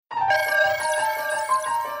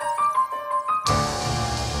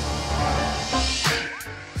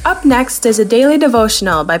Up next is a daily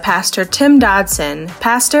devotional by Pastor Tim Dodson,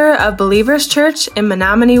 pastor of Believers Church in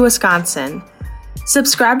Menominee, Wisconsin.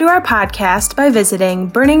 Subscribe to our podcast by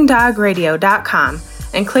visiting burningdogradio.com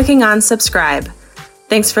and clicking on subscribe.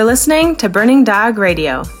 Thanks for listening to Burning Dog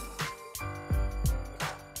Radio.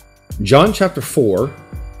 John chapter 4,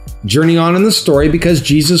 journey on in the story because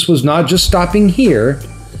Jesus was not just stopping here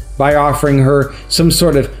by offering her some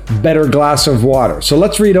sort of better glass of water. So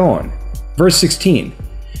let's read on. Verse 16.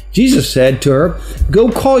 Jesus said to her, "Go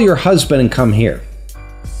call your husband and come here."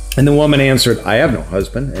 And the woman answered, "I have no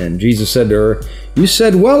husband." And Jesus said to her, "You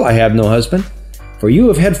said well, I have no husband. For you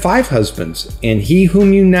have had 5 husbands, and he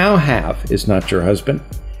whom you now have is not your husband.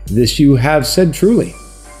 This you have said truly."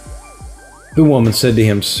 The woman said to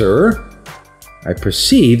him, "Sir, I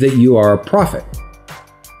perceive that you are a prophet."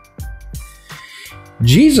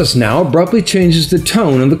 Jesus now abruptly changes the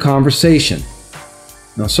tone of the conversation.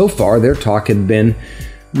 Now, so far, their talk had been,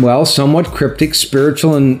 somewhat cryptic,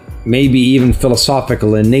 spiritual, and maybe even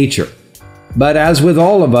philosophical in nature. But as with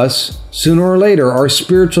all of us, sooner or later, our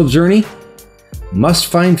spiritual journey must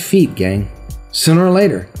find feet, gang. Sooner or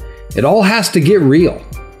later, it all has to get real.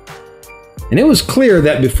 And it was clear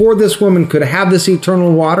that before this woman could have this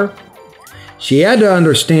eternal water, she had to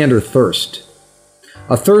understand her thirst.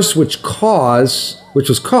 A thirst which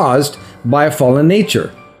was caused by a fallen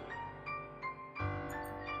nature.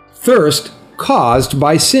 Thirst caused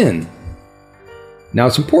by sin. Now,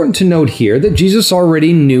 it's important to note here that Jesus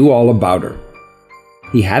already knew all about her.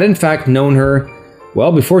 He had in fact known her,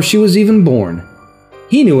 before she was even born.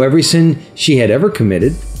 He knew every sin she had ever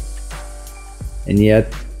committed. And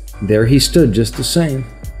yet, there he stood just the same.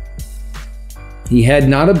 He had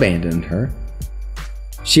not abandoned her.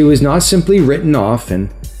 She was not simply written off, and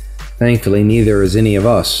thankfully neither is any of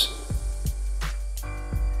us.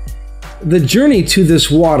 The journey to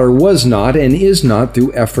this water was not and is not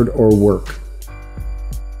through effort or work.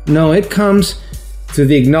 No, it comes through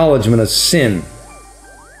the acknowledgement of sin,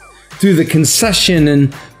 through the concession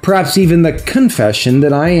and perhaps even the confession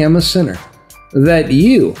that I am a sinner, that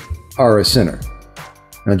you are a sinner.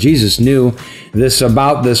 Now, Jesus knew this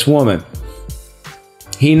about this woman.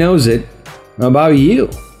 He knows it about you.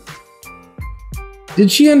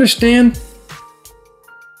 Did she understand?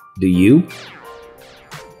 Do you?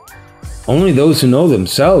 Only those who know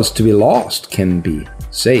themselves to be lost can be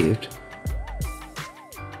saved.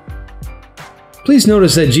 Please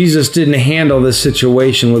notice that Jesus didn't handle this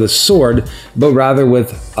situation with a sword, but rather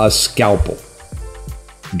with a scalpel.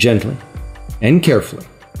 Gently and carefully,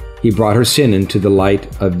 he brought her sin into the light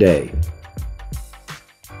of day.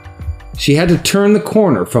 She had to turn the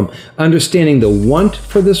corner from understanding the want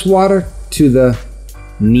for this water to the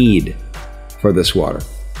need for this water.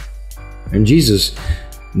 And Jesus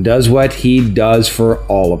does what he does for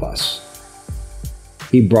all of us.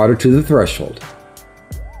 He brought her to the threshold.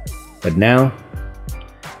 But now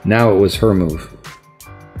it was her move.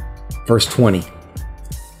 Verse 20.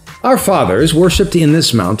 Our fathers worshipped in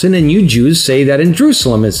this mountain, and you Jews say that in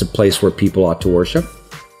Jerusalem is the place where people ought to worship.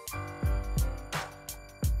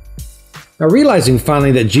 Now, realizing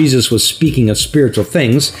finally that Jesus was speaking of spiritual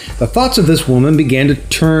things, the thoughts of this woman began to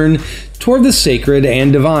turn toward the sacred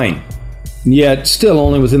and divine, yet still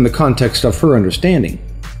only within the context of her understanding.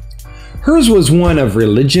 Hers was one of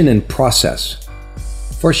religion and process,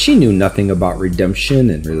 for she knew nothing about redemption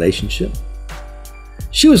and relationship.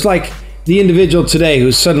 She was like the individual today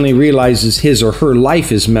who suddenly realizes his or her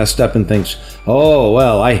life is messed up and thinks,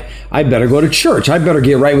 I better go to church. I better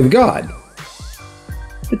get right with God.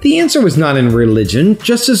 But the answer was not in religion,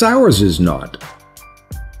 just as ours is not.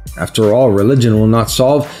 After all, religion will not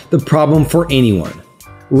solve the problem for anyone.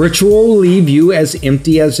 Ritual will leave you as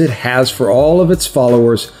empty as it has for all of its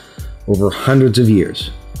followers over hundreds of years.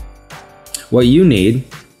 What you need,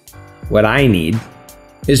 what I need,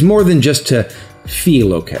 is more than just to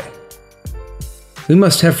feel okay. We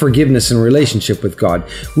must have forgiveness and relationship with God.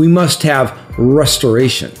 We must have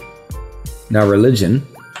restoration. Now, religion,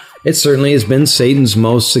 it certainly has been Satan's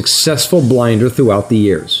most successful blinder throughout the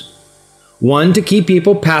years. One, to keep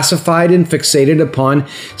people pacified and fixated upon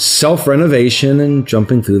self-renovation and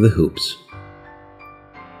jumping through the hoops.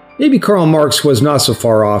 Maybe Karl Marx was not so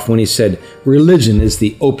far off when he said, religion is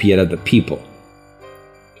the opiate of the people.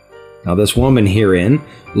 Now, this woman herein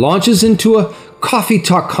launches into a coffee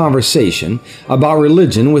talk conversation about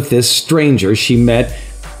religion with this stranger she met,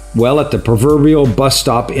 at the proverbial bus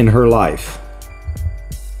stop in her life.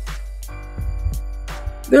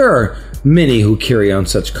 There are many who carry on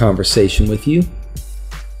such conversation with you,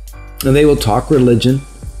 and they will talk religion,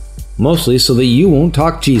 mostly so that you won't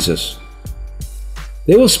talk Jesus.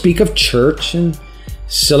 They will speak of church and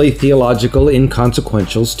silly theological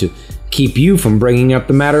inconsequentials to keep you from bringing up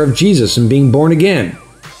the matter of Jesus and being born again.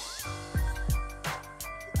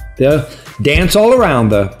 They'll dance all around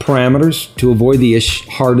the parameters to avoid the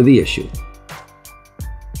heart of the issue.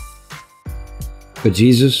 But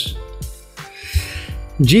Jesus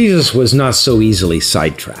was not so easily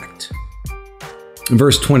sidetracked. In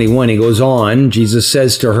verse 21, he goes on, Jesus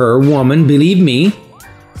says to her, "Woman, believe me,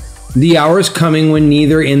 the hour is coming when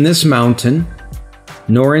neither in this mountain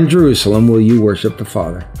nor in Jerusalem will you worship the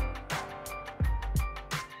Father."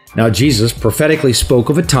 Now, Jesus prophetically spoke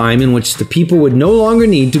of a time in which the people would no longer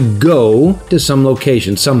need to go to some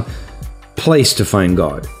location, some place to find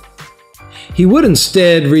God. He would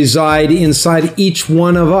instead reside inside each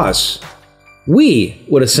one of us. We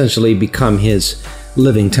would essentially become his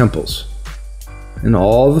living temples. And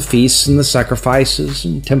all the feasts and the sacrifices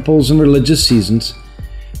and temples and religious seasons,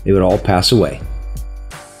 they would all pass away.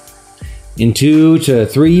 In 2 to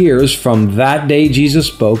 3 years from that day Jesus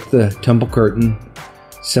spoke, the temple curtain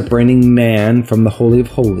separating man from the Holy of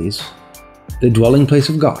Holies, the dwelling place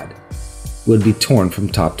of God, would be torn from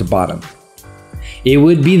top to bottom. It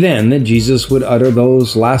would be then that Jesus would utter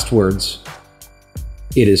those last words,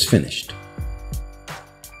 "It is finished."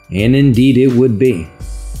 And indeed it would be.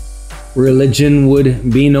 Religion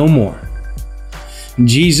would be no more.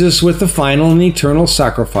 Jesus with the final and eternal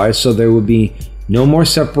sacrifice, so there would be no more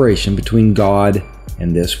separation between God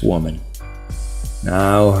and this woman.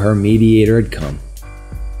 Now her mediator had come,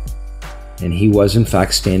 and he was in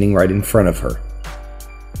fact standing right in front of her.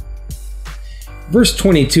 Verse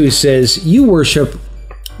 22 says, "You worship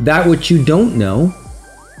that which you don't know.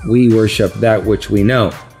 We worship that which we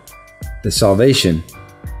know. The salvation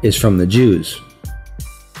is from the Jews."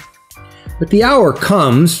 But the hour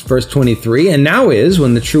comes, verse 23, and now is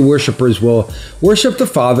when the true worshipers will worship the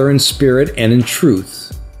Father in spirit and in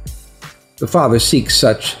truth. The Father seeks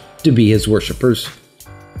such to be his worshipers.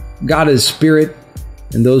 God is spirit,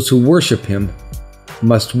 and those who worship him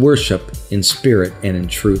must worship in spirit and in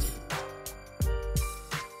truth.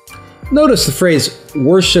 Notice the phrase,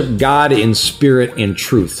 worship God in spirit and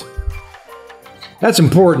truth. That's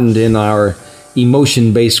important in our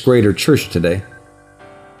emotion-based greater church today.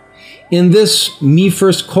 In this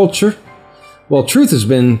me-first culture, well, truth has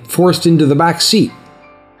been forced into the back seat,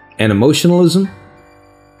 and emotionalism,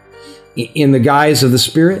 in the guise of the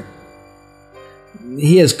Spirit,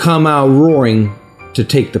 he has come out roaring to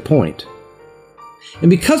take the point. And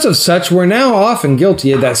because of such, we're now often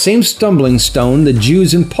guilty of that same stumbling stone the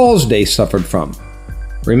Jews in Paul's day suffered from.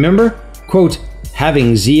 Remember, quote,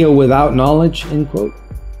 "having zeal without knowledge," end quote.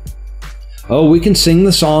 Oh, we can sing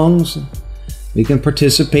the songs, we can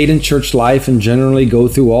participate in church life and generally go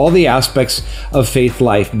through all the aspects of faith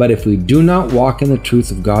life, but if we do not walk in the truth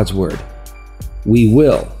of God's word, we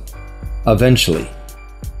will eventually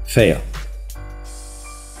fail.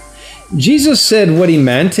 Jesus said what he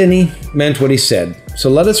meant, and he meant what he said. So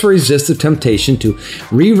let us resist the temptation to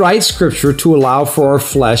rewrite Scripture to allow for our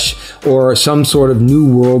flesh or some sort of new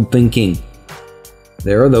world thinking.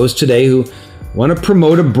 There are those today who want to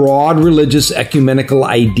promote a broad religious ecumenical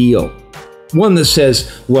ideal, one that says,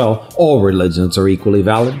 well, all religions are equally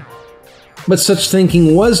valid. But such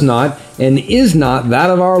thinking was not and is not that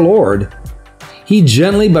of our Lord. He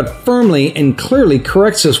gently but firmly and clearly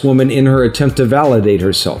corrects this woman in her attempt to validate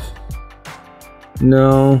herself.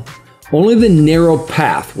 No, only the narrow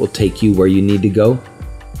path will take you where you need to go.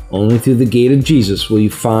 Only through the gate of Jesus will you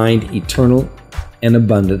find eternal and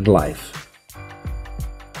abundant life.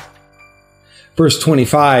 Verse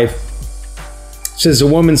 25 says, "The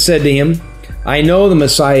woman said to him, I know the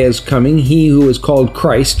Messiah is coming, he who is called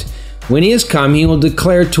Christ. When he is come, he will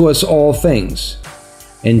declare to us all things.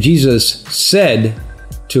 And Jesus said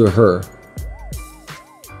to her,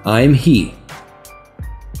 I am he,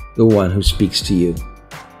 the one who speaks to you."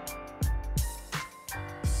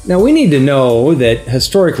 Now we need to know that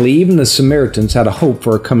historically even the Samaritans had a hope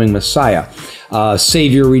for a coming Messiah, a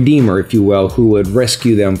Savior Redeemer, if you will, who would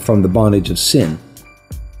rescue them from the bondage of sin.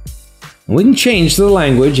 And we can change the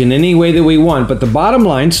language in any way that we want, but the bottom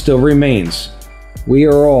line still remains. We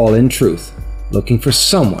are all, in truth, looking for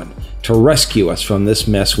someone to rescue us from this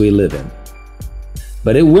mess we live in.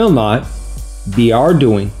 But it will not be our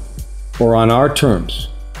doing or on our terms.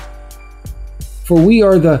 For we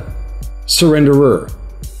are the surrenderer.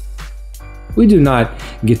 We do not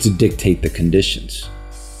get to dictate the conditions.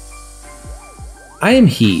 I am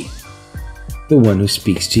he, the one who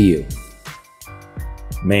speaks to you.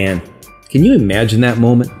 Man, can you imagine that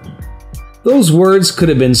moment? Those words could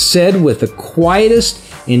have been said with the quietest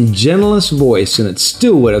and gentlest voice, and it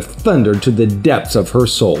still would have thundered to the depths of her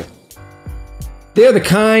soul. They are the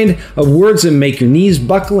kind of words that make your knees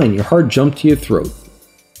buckle and your heart jump to your throat.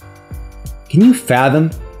 Can you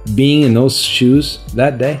fathom being in those shoes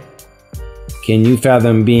that day? Can you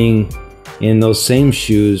fathom being in those same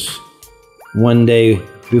shoes one day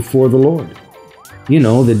before the Lord? You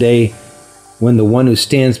know, the day when the one who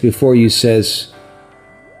stands before you says,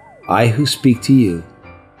 I who speak to you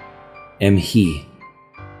am he.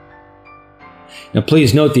 Now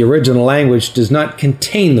please note the original language does not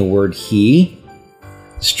contain the word he.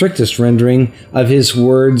 The strictest rendering of his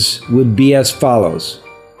words would be as follows.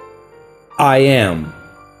 I am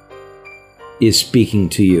is speaking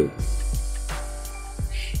to you.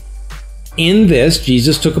 In this,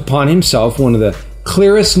 Jesus took upon himself one of the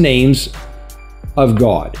clearest names of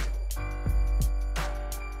God.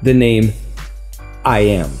 The name I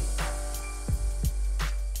am.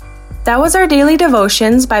 That was our daily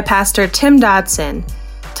devotions by Pastor Tim Dodson.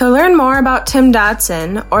 To learn more about Tim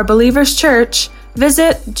Dodson or Believers Church,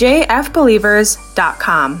 visit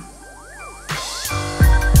jfbelievers.com.